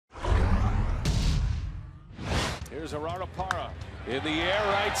Here's Gerardo Parra in the air,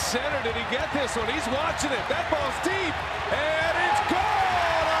 right center. Did he get this one? He's watching it. That ball's deep, and it's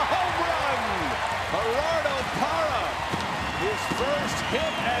gone! A home run! Gerardo Parra, his first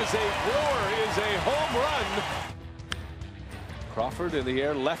hit as a Brewer is a home run. Crawford in the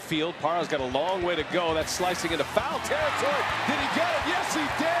air, left field. Parra's got a long way to go. That's slicing into foul territory. Did he get it? Yes, he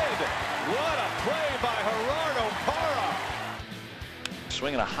did. What a play by Gerardo Parra.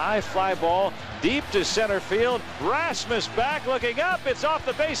 Swinging a high fly ball deep to center field. Rasmus back looking up. It's off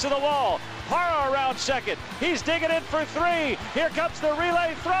the base of the wall. Parra around second. He's digging in for three. Here comes the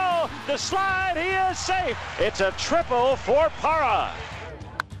relay throw. The slide. He is safe. It's a triple for Parra.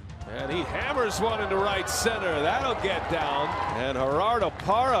 And he hammers one into right center. That'll get down. And Gerardo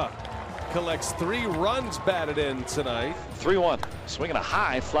Parra collects 3 runs batted in tonight. 3-1. Swinging a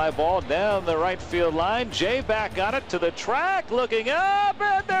high fly ball down the right field line. Jay back on it to the track. Looking up,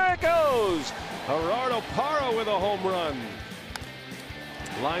 and there it goes. Gerardo Parra with a home run.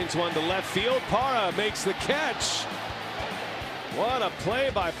 Lines one to left field. Parra makes the catch. What a play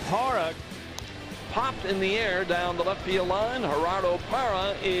by Parra. Popped in the air down the left field line. Gerardo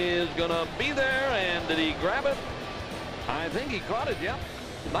Parra is gonna be there, and did he grab it? I think he caught it, yep.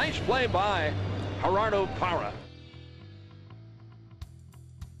 Nice play by Gerardo Parra.